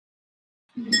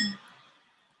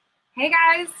Hey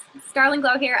guys, Starling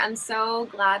here. I'm so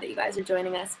glad that you guys are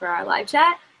joining us for our live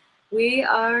chat. We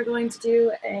are going to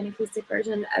do an acoustic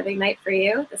version of Ignite for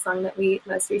You, the song that we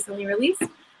most recently released,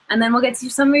 and then we'll get to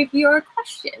some of your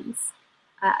questions.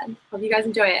 Hope you guys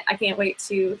enjoy it. I can't wait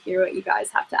to hear what you guys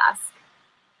have to ask.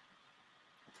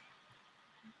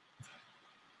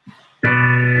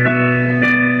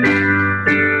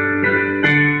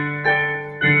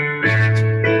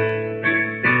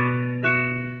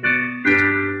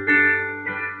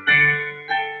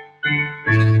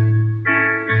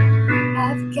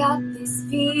 I've got this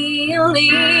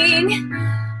feeling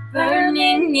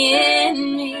burning in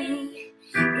me.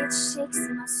 It shakes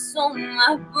my soul,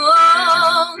 my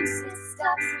bones. It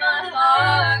stops my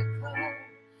heart.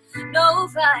 No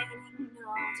fighting,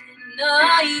 no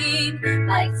denying.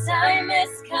 My time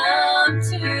has come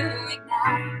to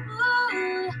ignite.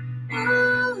 Ooh,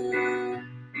 ooh,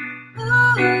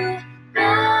 ooh,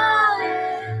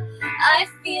 I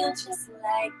feel just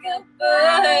like a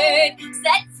bird,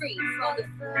 set free for the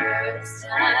first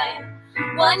time.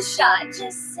 One shot,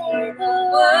 just say the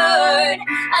word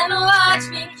and watch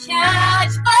me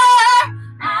catch fire.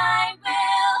 I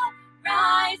will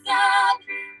rise up,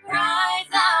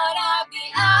 rise out of the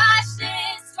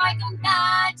ashes, strike a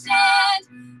match and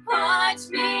watch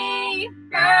me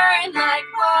burn like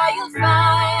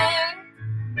wildfire.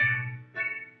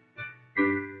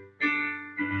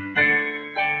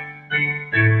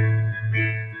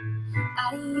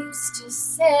 I used to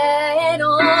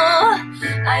settle,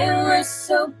 I was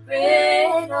so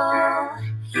brittle,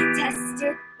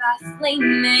 tested by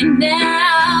flame, and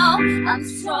now I'm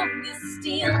strong as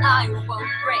steel, I won't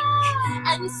break,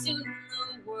 and soon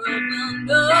the world will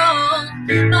know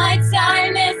my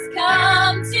time has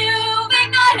come to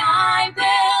ignite. I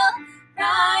will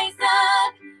rise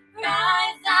up,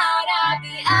 rise out of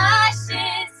the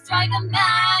ashes, strike a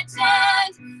match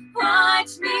and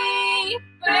watch me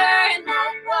burn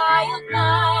like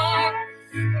wildfire.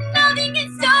 Nothing can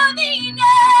stop me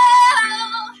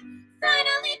now.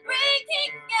 Finally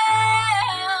breaking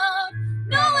out.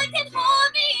 No one can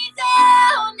hold me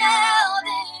down now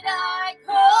that I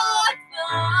caught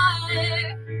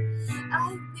fire. I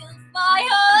will fly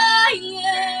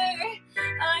higher.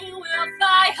 I will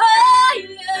fly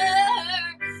higher.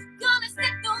 Gonna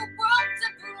set the world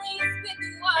ablaze with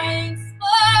wine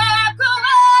sparkle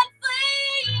and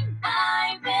flame. I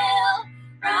will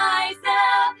rise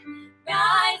up,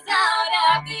 rise out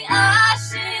of the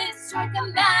ashes, strike a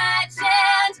match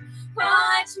and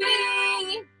watch me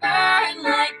burn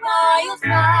like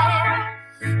wildfire.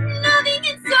 Nothing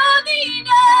can stop me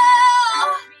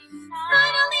now.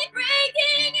 Finally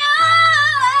breaking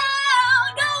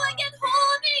out. No one can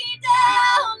hold me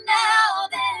down now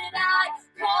that I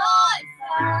caught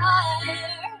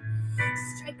fire.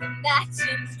 Strike a match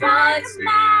and strike a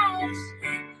match.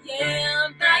 Yeah,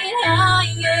 I'm flying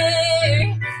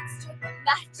higher. Strike a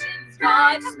match and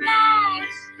strike a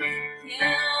match.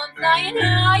 Yeah, I'm flying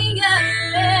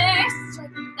higher.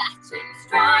 Strike a match and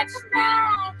strike a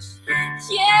match.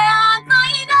 Yeah, I'm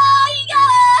flying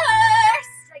higher.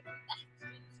 Strike a match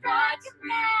and strike a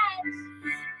match.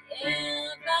 Yeah,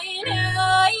 I'm flying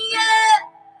higher.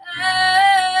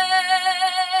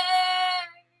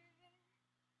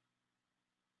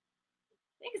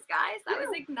 Thanks, guys. That was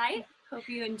Ignite. Hope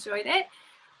you enjoyed it.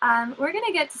 We're going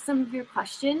to get to some of your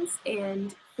questions,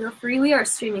 and feel free. We are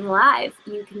streaming live.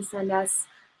 You can send us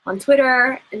on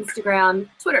Twitter, Instagram.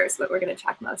 Twitter is what we're going to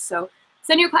check most. So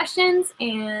send your questions,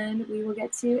 and we will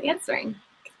get to answering.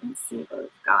 Let's see what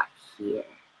we've got here.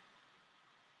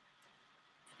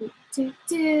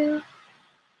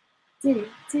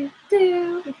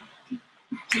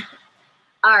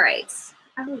 All right.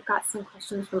 I've got some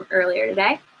questions from earlier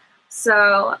today.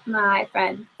 So my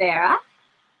friend Farah,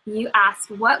 you asked,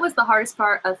 what was the hardest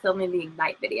part of filming the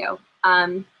Ignite video?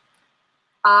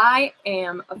 I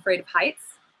am afraid of heights.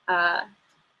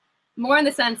 More in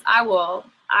the sense, I will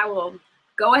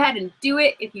go ahead and do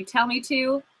it if you tell me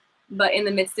to, but in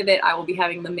the midst of it, I will be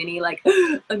having the mini like,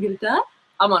 I'm gonna die.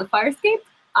 I'm on a fire escape.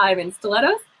 I'm in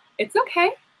stilettos. It's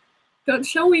okay. Don't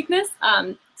show weakness.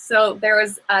 So there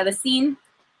was the scene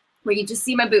where you just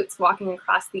see my boots walking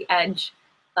across the edge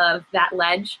of that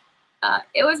ledge.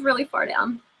 It was really far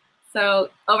down. So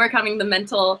overcoming the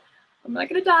mental, I'm not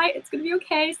gonna die, it's gonna be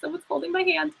okay, someone's holding my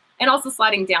hand, and also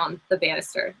sliding down the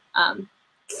banister. That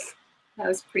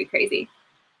was pretty crazy.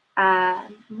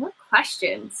 More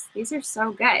questions. These are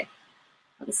so good.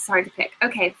 Oh, this is hard to pick.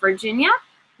 Okay, Virginia,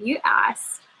 you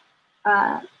asked,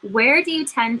 where do you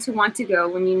tend to want to go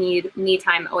when you need me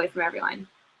time away from everyone?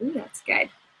 Ooh, that's good.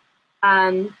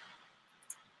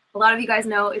 a lot of you guys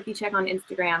know, if you check on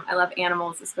Instagram, I love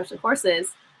animals, especially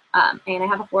horses. And I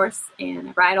have a horse and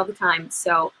I ride all the time.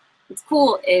 So what's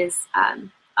cool is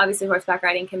obviously horseback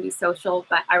riding can be social,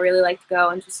 but I really like to go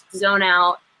and just zone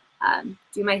out,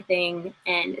 do my thing.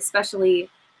 And especially,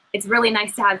 it's really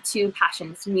nice to have two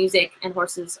passions. Music and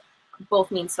horses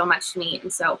both mean so much to me.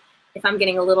 And so if I'm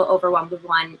getting a little overwhelmed with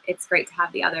one, it's great to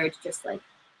have the other to just like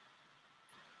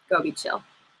go be chill.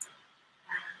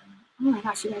 Oh my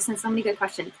gosh, you guys sent so many good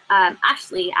questions.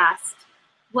 Ashley asked,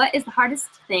 what is the hardest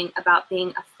thing about being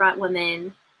a front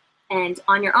woman and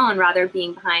on your own rather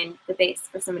being behind the bass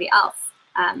for somebody else?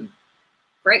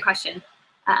 Great question.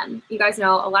 You guys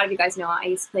know, a lot of you guys know, I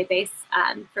used to play bass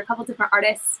for a couple different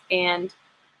artists, and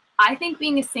I think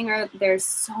being a singer, there's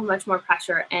so much more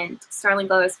pressure, and Starling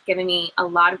Glow has given me a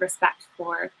lot of respect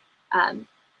for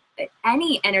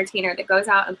any entertainer that goes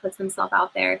out and puts themselves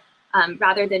out there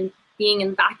rather than being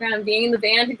in the background, being in the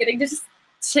band and getting to just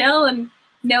chill and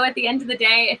know at the end of the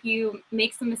day, if you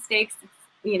make some mistakes,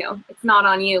 you know, it's not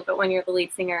on you. But when you're the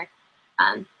lead singer,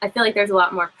 I feel like there's a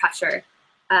lot more pressure.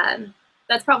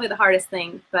 That's probably the hardest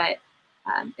thing, but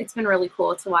it's been really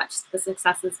cool to watch the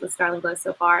successes with Starling Glow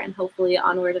so far, and hopefully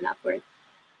onward and upward.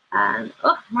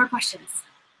 Oh, more questions.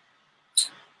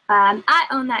 At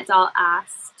Own That Doll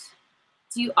asked,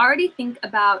 do you already think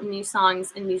about new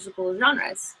songs and musical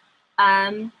genres?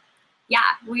 Yeah,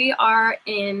 we are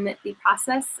in the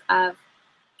process of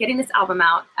getting this album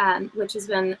out, which has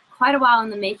been quite a while in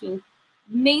the making,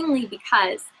 mainly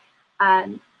because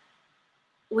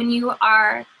when you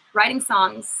are writing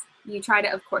songs, you try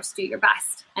to, of course, do your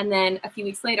best. And then a few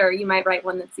weeks later, you might write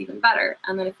one that's even better.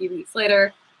 And then a few weeks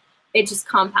later, it just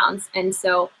compounds. And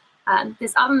so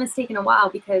this album has taken a while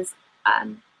because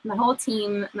my whole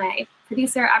team, my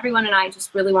producer, everyone and I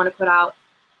just really want to put out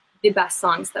the best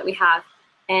songs that we have.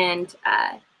 And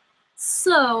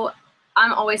so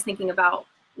I'm always thinking about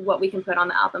what we can put on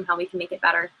the album, how we can make it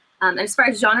better. And as far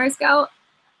as genres go,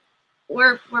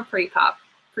 we're pretty pop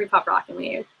rock, and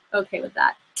we're okay with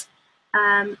that.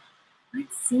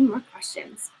 Let's see more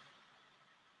questions.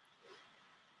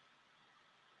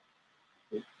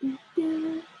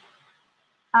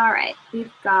 All right,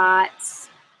 we've got,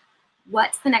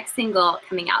 what's the next single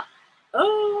coming out?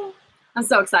 Oh, I'm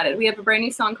so excited. We have a brand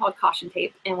new song called Caution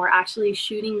Tape, and we're actually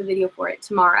shooting the video for it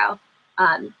tomorrow.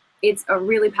 It's a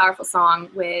really powerful song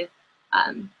with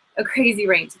a crazy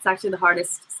range. It's actually the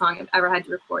hardest song I've ever had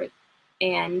to record.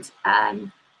 And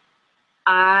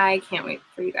I can't wait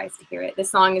for you guys to hear it. This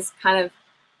song is kind of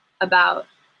about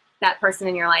that person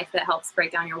in your life that helps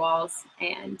break down your walls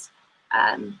and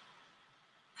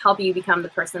help you become the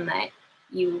person that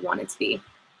you wanted to be.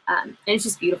 And it's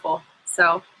just beautiful.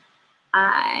 So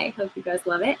I hope you guys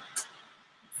love it.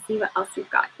 Let's see what else we've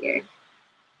got here.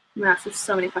 Oh my gosh, there's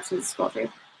so many questions to scroll through.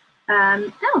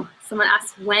 Oh, someone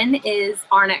asked, when is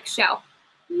our next show?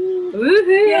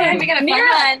 Woohoo! Yeah, we got a fun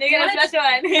one. We got a special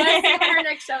one. What our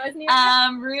next show is,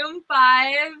 Nira? Room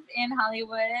 5 in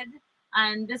Hollywood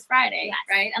on this Friday, yes.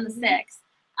 Right? On the 6th.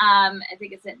 I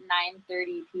think it's at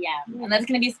 9:30 p.m. And that's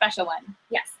going to be a special one.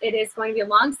 Yes, it is going to be a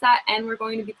long set, and we're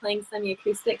going to be playing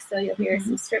semi-acoustic, so you'll hear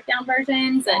some stripped-down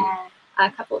versions and a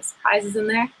couple of surprises in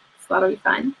there. So that'll be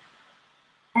fun.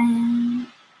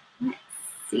 Let's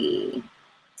see.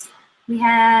 We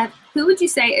have, who would you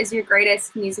say is your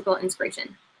greatest musical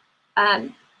inspiration?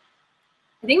 I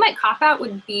think my cop-out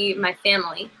would be my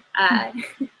family.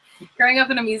 Growing up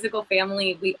in a musical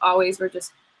family, we always were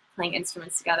just playing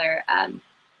instruments together.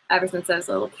 Ever since I was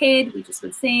a little kid, we just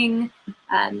would sing,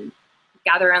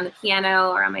 gather around the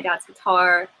piano or on my dad's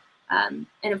guitar. And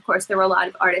of course, there were a lot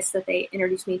of artists that they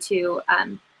introduced me to.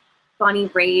 Bonnie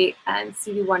Raitt,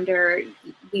 Stevie Wonder.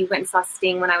 We went and saw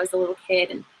Sting when I was a little kid,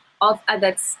 and all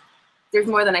there's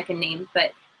more than I can name,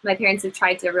 but my parents have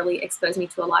tried to really expose me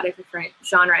to a lot of different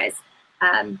genres.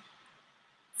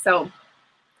 So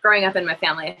growing up in my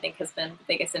family, I think, has been the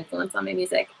biggest influence on my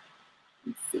music.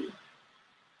 Let's see.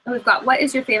 Oh, we've got, what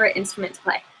is your favorite instrument to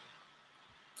play?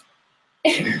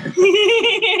 Nira,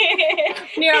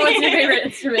 what's your favorite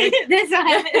instrument? This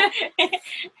one.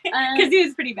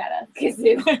 Kazoo's pretty badass.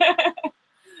 Kazoo.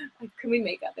 Can we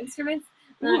make up instruments?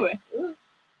 Ooh.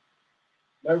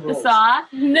 No The rules. saw.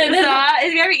 The saw.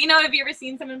 Have you ever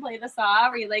seen someone play the saw,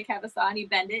 where you like have a saw and you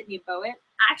bend it and you bow it?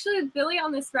 Actually, Billy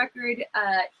on this record,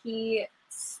 he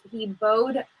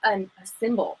bowed a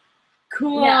cymbal.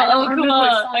 Cool. Yeah, I don't oh, remember cool.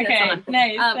 which song Okay. that's on.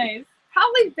 Nice. Nice.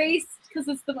 Probably bass, because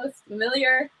it's the most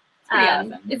familiar.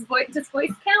 Awesome. Does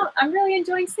voice count? I'm really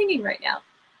enjoying singing right now.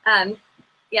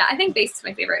 Yeah, I think bass is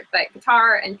my favorite, but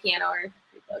guitar and piano are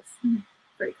pretty close.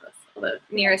 Pretty close. Although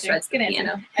Nira shreds the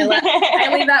piano.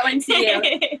 I leave that one to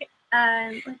you.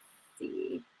 Let's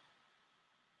see.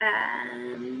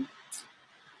 I'm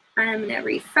gonna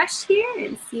refresh here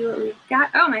and see what we've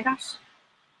got. Oh my gosh.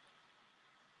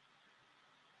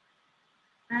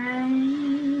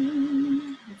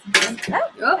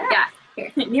 Oh yeah.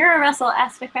 Here. Nira Russell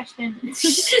asked a question.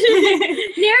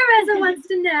 Nira Russell wants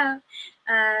to know.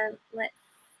 Let's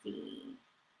see.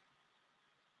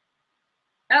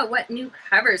 Oh, what new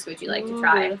covers would you like to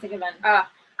try? That's a good one.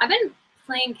 I've been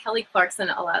playing Kelly Clarkson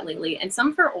a lot lately, and some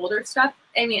of her older stuff.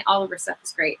 I mean, all of her stuff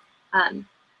is great.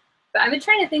 But I've been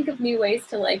trying to think of new ways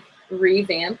to like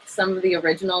revamp some of the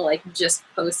original, like just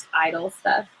post-Idol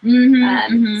stuff. Since You've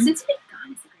Been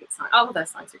Gone is a great song. All of those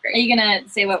songs are great. Are you gonna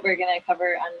say what we're gonna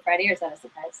cover on Friday, or is that a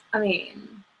surprise? I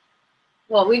mean,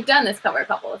 well, we've done this cover a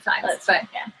couple of times, but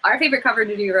our favorite cover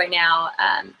to do right now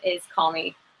is "Call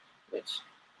Me," which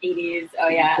 80s. Oh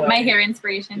yeah, my hair Can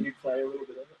inspiration. you play a little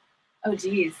bit of it? Oh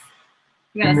geez,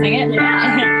 you gonna sing it?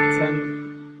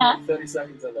 Yeah. 30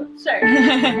 seconds of it. Sure.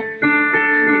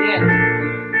 Yeah.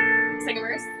 Sing a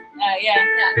verse. Yeah.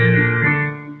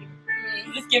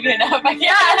 Just give it enough.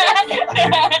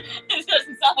 This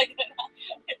doesn't sound like enough.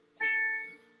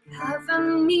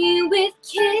 Cover me with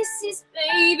kisses,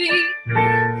 baby.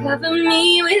 Cover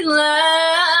me with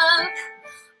love.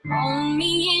 Hold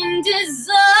me in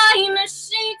designer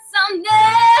sheets. I'll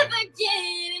never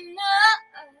get enough.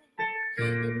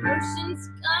 Emotions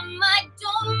come, I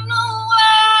don't know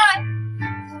why.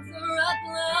 Cover up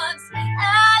love's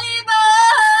alibi.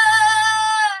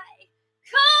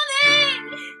 Call me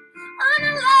on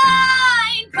the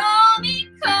line. Call me.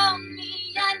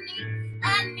 I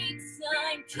need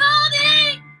time. Call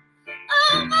me.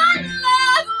 Oh, my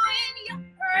love, when you're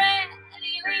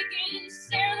ready, we can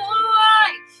share the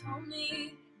white. Call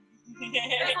me. There's a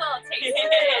little taste.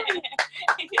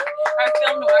 Our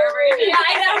film noir version. Yeah,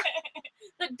 I know.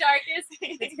 The darkest.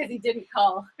 It's because he didn't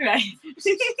call. Right.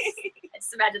 I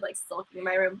just imagine like sulking in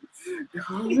my room.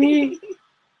 Call me.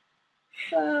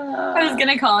 I was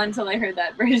gonna call until I heard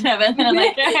that version of it, and I'm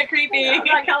like, creepy. I'm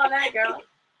not calling that girl.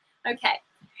 Okay,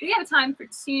 we have time for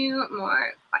 2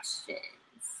 more questions.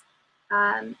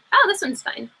 Oh, this one's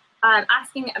fun.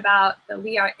 Asking about the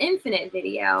We Are Infinite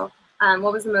video.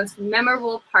 What was the most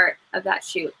memorable part of that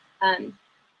shoot?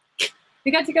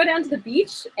 We got to go down to the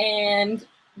beach, and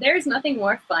there's nothing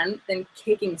more fun than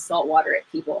kicking salt water at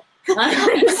people. So,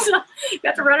 you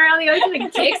got to run around the ocean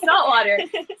and kick salt water.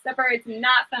 Except for it's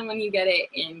not fun when you get it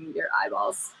in your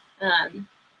eyeballs.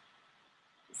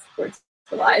 Sports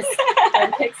for lies.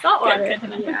 And kick salt water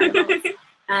in your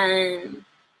eyeballs.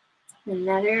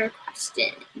 Another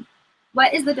question.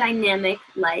 What is the dynamic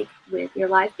like with your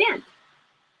live band?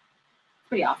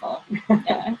 Pretty awful.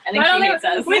 Yeah, I think she hates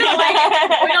us. We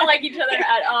don't like each other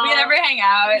at all. We never hang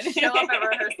out. We show up at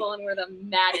rehearsal and we're the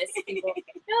maddest people.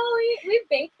 No, we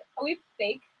bake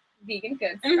vegan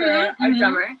goods for our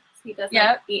drummer. He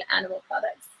doesn't eat animal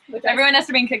products. Everyone has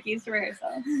to bring cookies to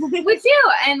rehearsal. We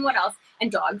do, and what else?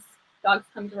 And dogs. Dogs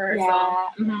come to rehearsal.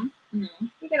 Yeah.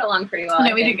 We get along pretty well.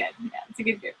 No, we do good. Yeah, it's a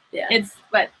good group. Yeah. It's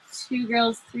what, 2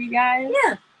 girls, 3 guys?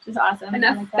 Yeah. Which is awesome.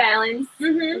 Enough balance.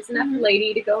 There's enough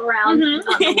lady to go around.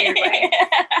 Not in a weird way.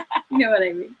 You know what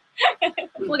I mean.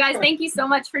 Well, guys, thank you so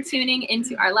much for tuning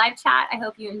into our live chat. I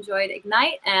hope you enjoyed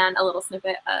Ignite and a little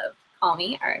snippet of Call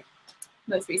Me, our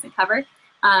most recent cover.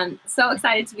 So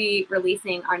excited to be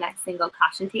releasing our next single,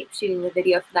 Caution Tape, shooting the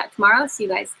video for that tomorrow, so you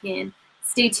guys can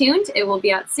stay tuned. It will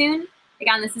be out soon.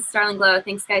 Again, this is Starling Glow.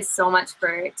 Thanks, guys, so much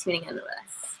for tuning in with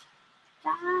us.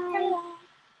 Bye.